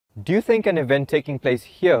Do you think an event taking place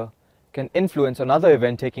here can influence another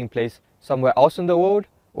event taking place somewhere else in the world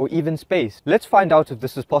or even space? Let's find out if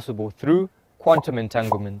this is possible through quantum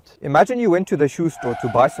entanglement. Imagine you went to the shoe store to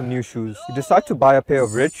buy some new shoes. You decide to buy a pair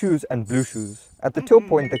of red shoes and blue shoes. At the till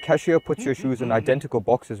point, the cashier puts your shoes in identical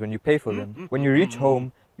boxes when you pay for them. When you reach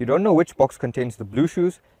home, you don't know which box contains the blue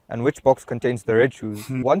shoes and which box contains the red shoes.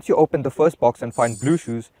 Once you open the first box and find blue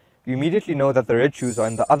shoes, you immediately know that the red shoes are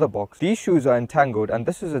in the other box. These shoes are entangled, and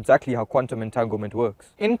this is exactly how quantum entanglement works.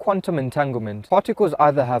 In quantum entanglement, particles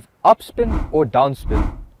either have upspin or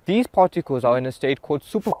downspin. These particles are in a state called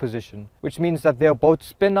superposition, which means that they are both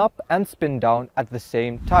spin up and spin down at the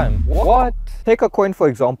same time. What? Take a coin for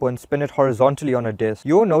example and spin it horizontally on a disc.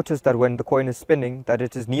 You will notice that when the coin is spinning, that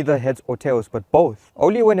it is neither heads or tails but both.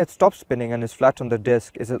 Only when it stops spinning and is flat on the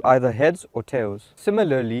disc is it either heads or tails.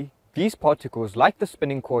 Similarly, these particles, like the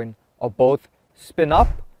spinning coin, are both spin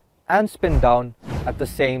up and spin down at the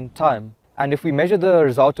same time. And if we measure the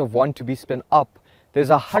result of one to be spin up, there's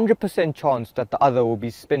a 100% chance that the other will be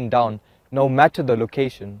spin down, no matter the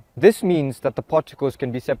location. This means that the particles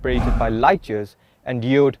can be separated by light years and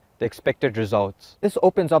yield the expected results. This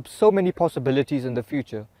opens up so many possibilities in the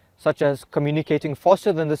future, such as communicating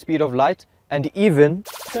faster than the speed of light and even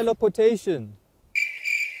teleportation.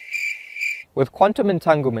 With quantum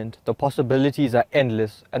entanglement, the possibilities are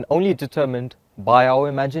endless and only determined by our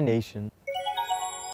imagination.